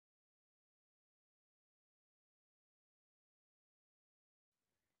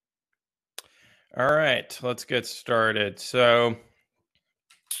All right, let's get started. So,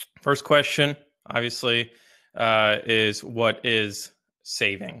 first question, obviously, is what is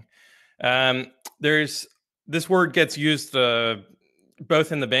saving? There's this word gets used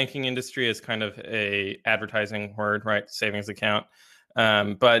both in the banking industry as kind of a advertising word, right? Savings account,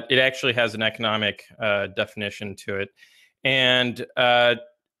 but it actually has an economic definition to it. And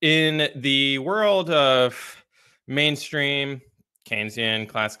in the world of mainstream Keynesian,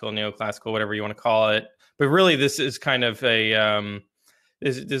 classical, neoclassical, whatever you want to call it, but really this is kind of this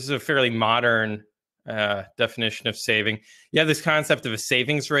is a fairly modern definition of saving. You have this concept of a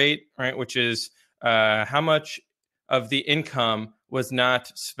savings rate, right, which is how much of the income was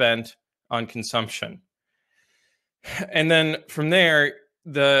not spent on consumption, and then from there,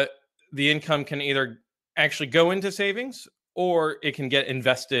 the income can either actually go into savings or it can get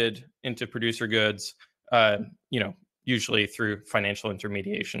invested into producer goods. Uh, Usually through financial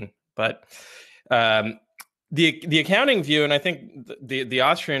intermediation, but the accounting view, and I think the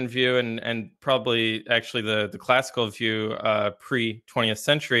Austrian view, and probably actually the classical view pre 20th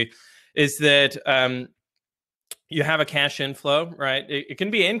century, is that you have a cash inflow, right? It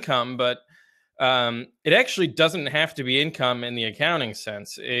can be income, but it actually doesn't have to be income in the accounting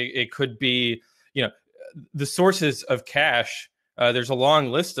sense. It could be, the sources of cash. There's a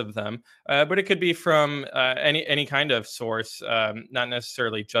long list of them, but it could be from any kind of source, not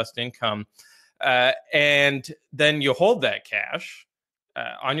necessarily just income. And then you hold that cash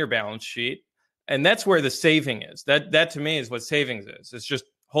on your balance sheet, and that's where the saving is. That to me is what savings is. It's just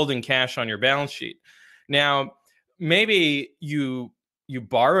holding cash on your balance sheet. Now, maybe you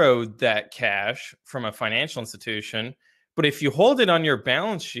borrowed that cash from a financial institution, but if you hold it on your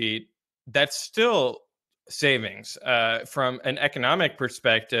balance sheet, that's still savings. From an economic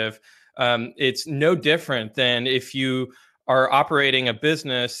perspective, it's no different than if you are operating a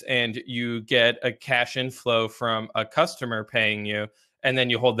business and you get a cash inflow from a customer paying you, and then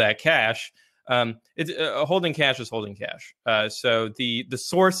you hold that cash. Holding cash is holding cash. So the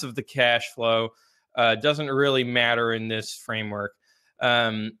source of the cash flow doesn't really matter in this framework.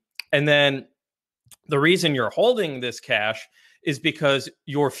 And then the reason you're holding this cash is because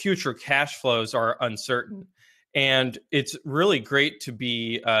your future cash flows are uncertain. And it's really great to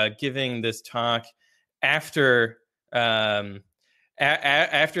be giving this talk after after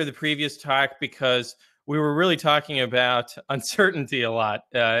the previous talk, because we were really talking about uncertainty a lot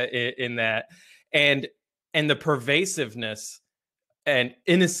in that, and the pervasiveness and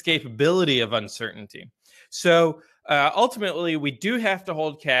inescapability of uncertainty. So ultimately, we do have to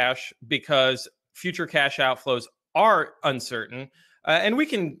hold cash because future cash outflows are uncertain, and we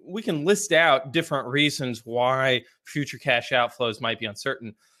can list out different reasons why future cash outflows might be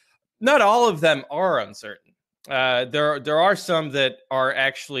uncertain. Not all of them are uncertain. There are some that are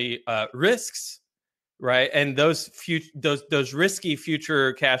actually risks, right? And those risky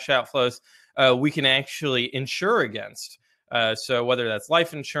future cash outflows we can actually insure against. So whether that's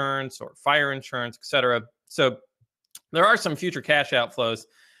life insurance or fire insurance, et cetera. So there are some future cash outflows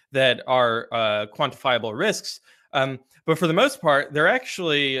that are quantifiable risks. But for the most part, they're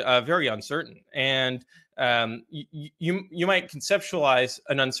actually very uncertain. And you might conceptualize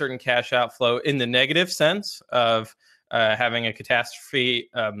an uncertain cash outflow in the negative sense of having a catastrophe,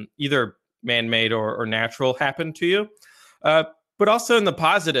 either man-made or natural, happen to you. But also in the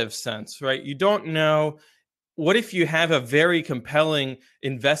positive sense, right? You don't know, what if you have a very compelling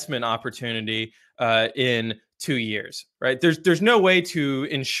investment opportunity in 2 years, right? There's no way to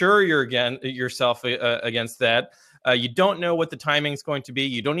insure yourself against that. You don't know what the timing is going to be.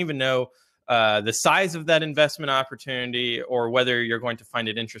 You don't even know the size of that investment opportunity, or whether you're going to find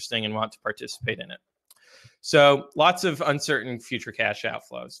it interesting and want to participate in it. So lots of uncertain future cash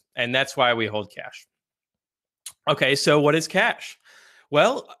outflows, and that's why we hold cash. Okay, so what is cash?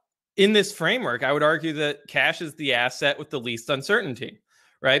 Well, in this framework, I would argue that cash is the asset with the least uncertainty,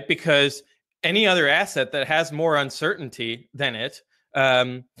 right? Because any other asset that has more uncertainty than it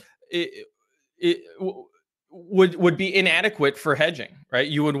would be inadequate for hedging, right?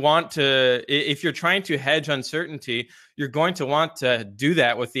 You would want to, if you're trying to hedge uncertainty, you're going to want to do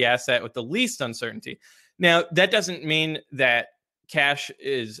that with the asset with the least uncertainty. Now, that doesn't mean that cash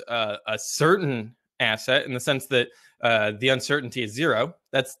is a certain asset in the sense that the uncertainty is zero.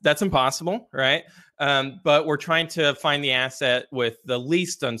 That's impossible, right? But we're trying to find the asset with the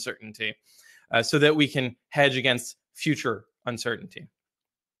least uncertainty so that we can hedge against future uncertainty.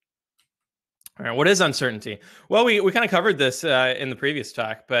 All right, what is uncertainty? Well, we kind of covered this in the previous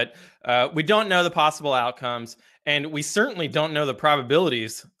talk, but we don't know the possible outcomes, and we certainly don't know the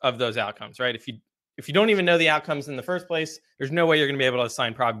probabilities of those outcomes, right? If you don't even know the outcomes in the first place, there's no way you're going to be able to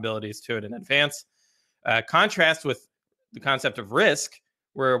assign probabilities to it in advance. Contrast with the concept of risk,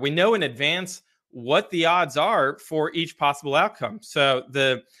 where we know in advance what the odds are for each possible outcome. So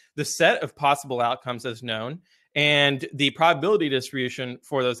the set of possible outcomes is known, and the probability distribution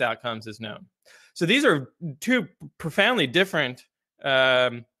for those outcomes is known. So these are two profoundly different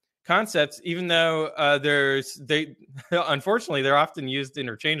concepts, even though unfortunately they're often used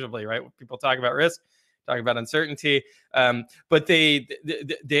interchangeably, right? When people talk about risk, talk about uncertainty, but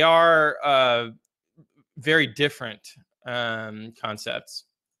they are very different concepts.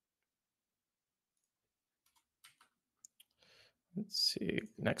 Let's see,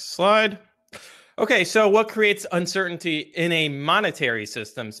 next slide. Okay, so what creates uncertainty in a monetary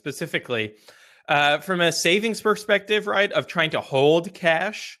system specifically? From a savings perspective, right, of trying to hold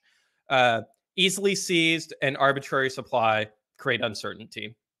cash, easily seized and arbitrary supply create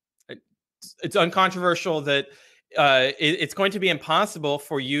uncertainty. It's uncontroversial that it's going to be impossible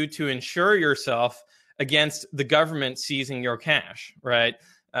for you to insure yourself against the government seizing your cash, right?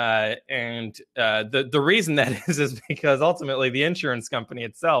 And the reason that is because ultimately the insurance company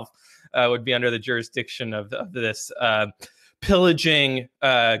itself would be under the jurisdiction of this pillaging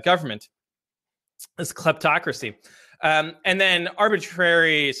government, this kleptocracy. And then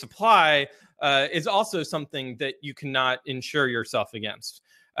arbitrary supply is also something that you cannot insure yourself against.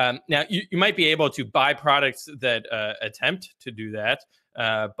 Now, you might be able to buy products that attempt to do that,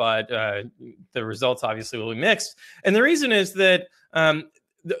 but the results obviously will be mixed. And the reason is that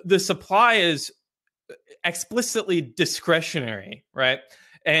the supply is explicitly discretionary, right?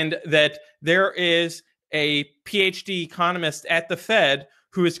 And that there is a PhD economist at the Fed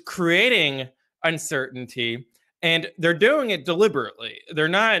who is creating uncertainty, and they're doing it deliberately. They're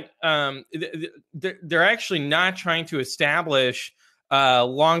not. They're actually not trying to establish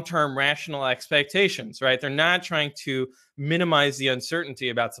long-term rational expectations, right? They're not trying to minimize the uncertainty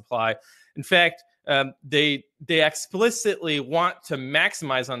about supply. In fact, they explicitly want to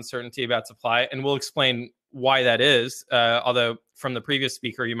maximize uncertainty about supply, and we'll explain why that is, although from the previous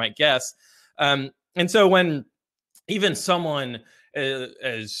speaker you might guess. And so when even someone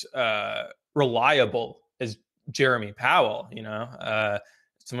as reliable as Jeremy Powell,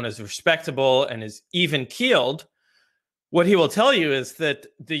 someone as respectable and is even-keeled, what he will tell you is that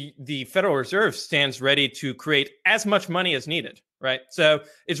the Federal Reserve stands ready to create as much money as needed, right? So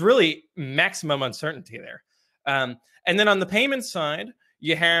it's really maximum uncertainty there. And then on the payment side,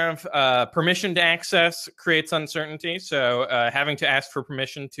 you have permission to access creates uncertainty. So having to ask for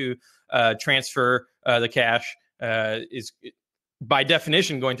permission to transfer the cash is by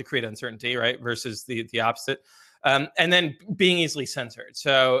definition going to create uncertainty, right? Versus the opposite. And then being easily censored.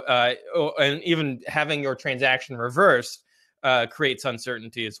 So and even having your transaction reversed creates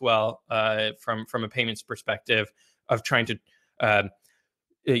uncertainty as well from a payments perspective of trying to,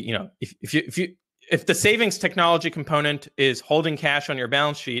 if the savings technology component is holding cash on your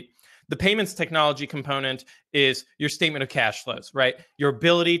balance sheet, the payments technology component is your statement of cash flows, right? Your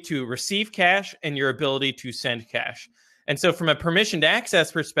ability to receive cash and your ability to send cash. And so from a permission to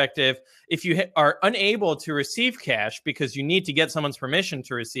access perspective, if you are unable to receive cash because you need to get someone's permission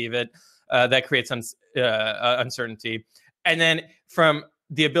to receive it, that creates uncertainty. And then from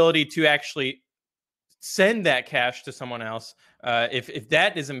the ability to actually send that cash to someone else, if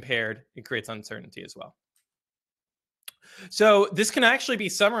that is impaired, it creates uncertainty as well. So this can actually be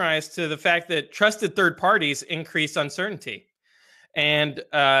summarized to the fact that trusted third parties increase uncertainty. And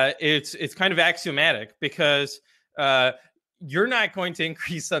it's kind of axiomatic because you're not going to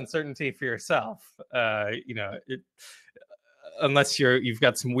increase uncertainty for yourself, unless you've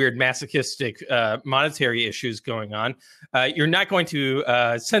got some weird masochistic monetary issues going on. You're not going to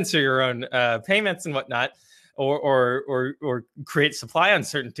censor your own payments and whatnot, or create supply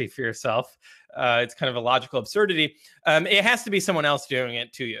uncertainty for yourself. It's kind of a logical absurdity. It has to be someone else doing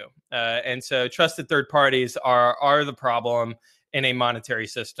it to you, and so trusted third parties are the problem in a monetary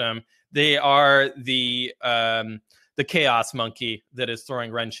system. They are the chaos monkey that is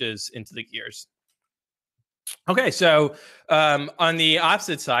throwing wrenches into the gears. Okay, so on the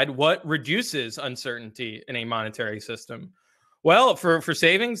opposite side, what reduces uncertainty in a monetary system? Well, for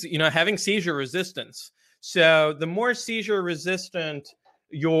savings, having seizure resistance. So the more seizure resistant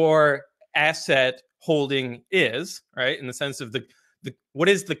your asset holding is, right, in the sense of the what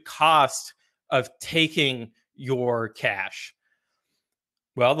is the cost of taking your cash?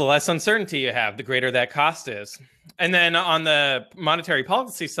 Well, the less uncertainty you have, the greater that cost is. And then on the monetary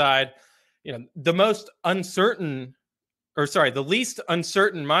policy side, the least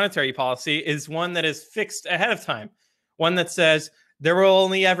uncertain monetary policy is one that is fixed ahead of time. One that says there will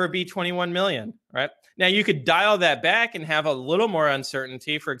only ever be 21 million, right? Now, you could dial that back and have a little more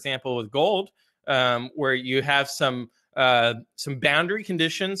uncertainty, for example, with gold, where you have some boundary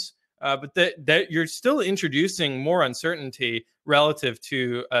conditions, but that you're still introducing more uncertainty relative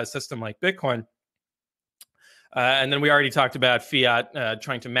to a system like Bitcoin. And then we already talked about fiat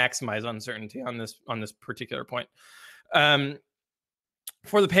trying to maximize uncertainty on this particular point.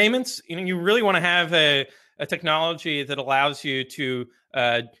 For the payments, you really want to have a technology that allows you to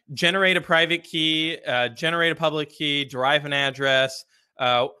generate a private key, generate a public key, derive an address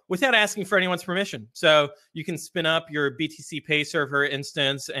without asking for anyone's permission. So you can spin up your BTC Pay server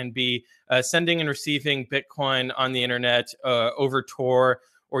instance and be sending and receiving Bitcoin on the internet over Tor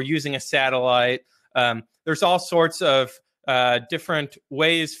or using a satellite. There's all sorts of different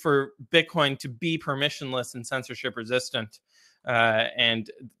ways for Bitcoin to be permissionless and censorship resistant. And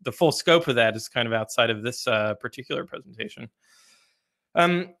the full scope of that is kind of outside of this particular presentation.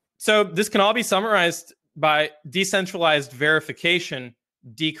 So this can all be summarized by decentralized verification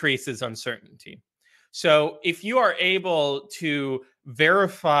decreases uncertainty. So if you are able to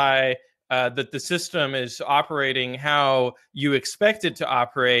verify that the system is operating how you expect it to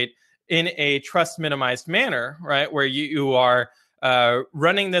operate in a trust minimized manner, right, where you are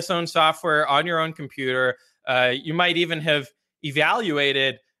running this own software on your own computer, you might even have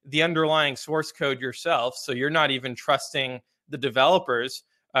evaluated the underlying source code yourself, so you're not even trusting the developers.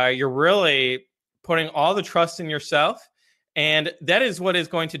 You're really putting all the trust in yourself, and that is what is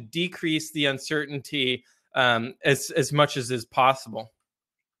going to decrease the uncertainty as much as is possible.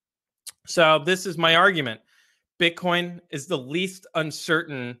 So this is my argument. Bitcoin is the least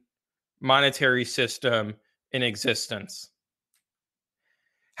uncertain monetary system in existence.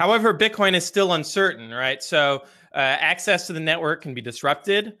 However, Bitcoin is still uncertain, right? So access to the network can be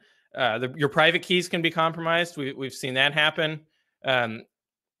disrupted. Your private keys can be compromised. We've seen that happen.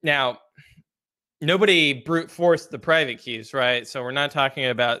 Now, nobody brute forced the private keys, right? So we're not talking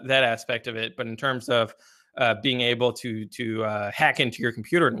about that aspect of it. But in terms of being able to hack into your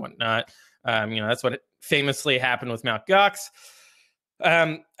computer and whatnot, that's what famously happened with Mt. Gox.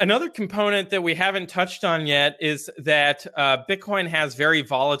 Another component that we haven't touched on yet is that Bitcoin has very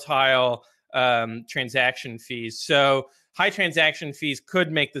volatile transaction fees. So high transaction fees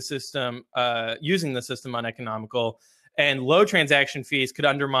could make the system, using the system, uneconomical, and low transaction fees could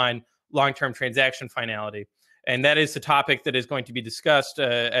undermine long-term transaction finality. And that is the topic that is going to be discussed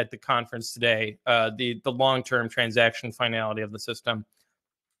at the conference today, the long-term transaction finality of the system.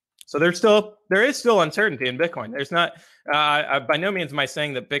 So there is still uncertainty in Bitcoin. There's not, by no means am I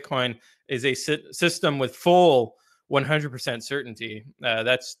saying that Bitcoin is a system with full 100% certainty.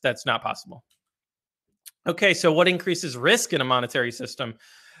 That's not possible. Okay, so what increases risk in a monetary system?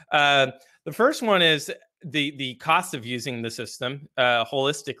 The first one is the cost of using the system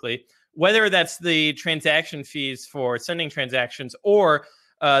holistically, whether that's the transaction fees for sending transactions or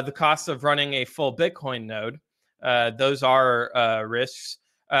the cost of running a full Bitcoin node. Those are risks.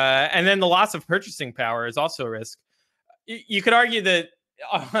 And then the loss of purchasing power is also a risk. You could argue that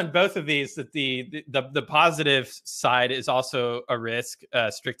on both of these, that the positive side is also a risk,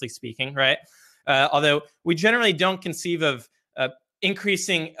 strictly speaking, right? Although we generally don't conceive of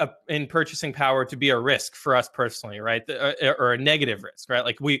increasing in purchasing power to be a risk for us personally, right? Or a negative risk, right?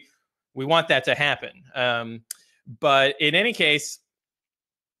 Like we want that to happen. But in any case,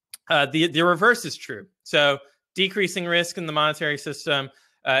 the reverse is true. So decreasing risk in the monetary system,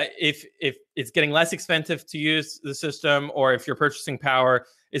 if it's getting less expensive to use the system, or if your purchasing power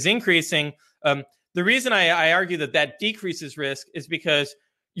is increasing, the reason I argue that decreases risk is because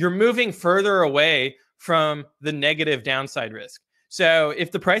you're moving further away from the negative downside risk. So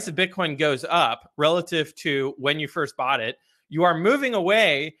if the price of Bitcoin goes up relative to when you first bought it, you are moving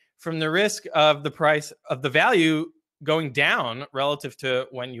away from the risk of the price of the value going down relative to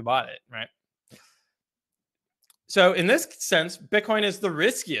when you bought it, right? So in this sense, Bitcoin is the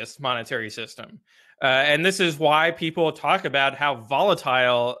riskiest monetary system. And this is why people talk about how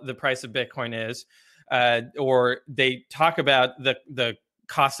volatile the price of Bitcoin is, or they talk about the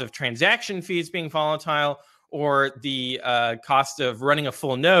cost of transaction fees being volatile, or the cost of running a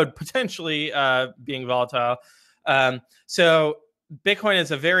full node potentially being volatile. So Bitcoin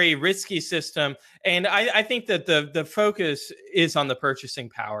is a very risky system. And I think that the focus is on the purchasing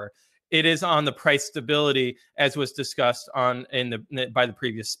power. It is on the price stability, as was discussed by the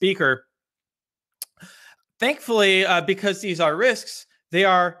previous speaker. Thankfully, because these are risks, they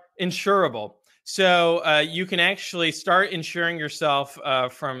are insurable. So you can actually start insuring yourself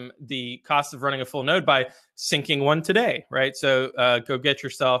from the cost of running a full node by syncing one today, right? So go get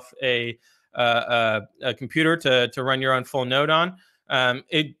yourself a computer to run your own full node on.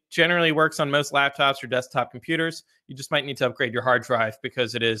 It generally works on most laptops or desktop computers. You just might need to upgrade your hard drive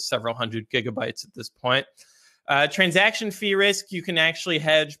because it is several hundred gigabytes at this point. Transaction fee risk, you can actually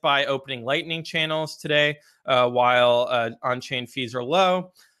hedge by opening Lightning channels today while on-chain fees are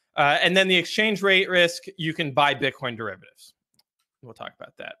low. And then the exchange rate risk, you can buy Bitcoin derivatives. We'll talk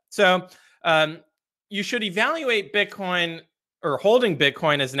about that. So you should evaluate Bitcoin or holding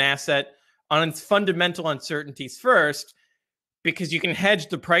Bitcoin as an asset on its fundamental uncertainties first, because you can hedge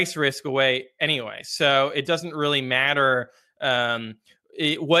the price risk away anyway. So it doesn't really matter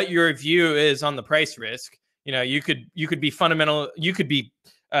what your view is on the price risk. You could be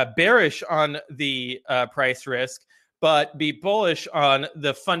bearish on the price risk, but be bullish on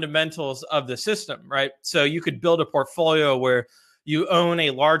the fundamentals of the system, right? So you could build a portfolio where you own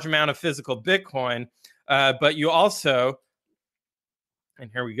a large amount of physical Bitcoin, but you also, and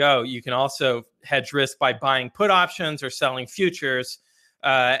here we go, you can also hedge risk by buying put options or selling futures.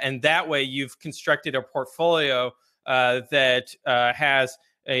 And that way you've constructed a portfolio that has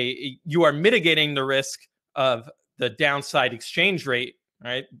you are mitigating the risk of the downside exchange rate,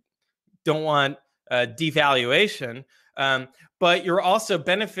 right? Don't want devaluation, but you're also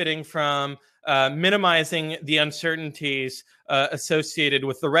benefiting from minimizing the uncertainties associated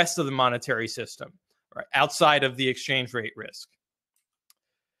with the rest of the monetary system, right, outside of the exchange rate risk.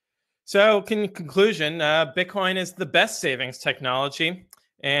 So, in conclusion, Bitcoin is the best savings technology,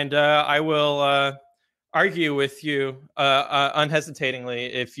 and I will argue with you unhesitatingly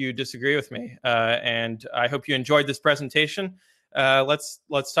if you disagree with me. And I hope you enjoyed this presentation. Let's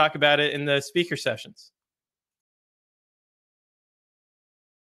talk about it in the speaker sessions.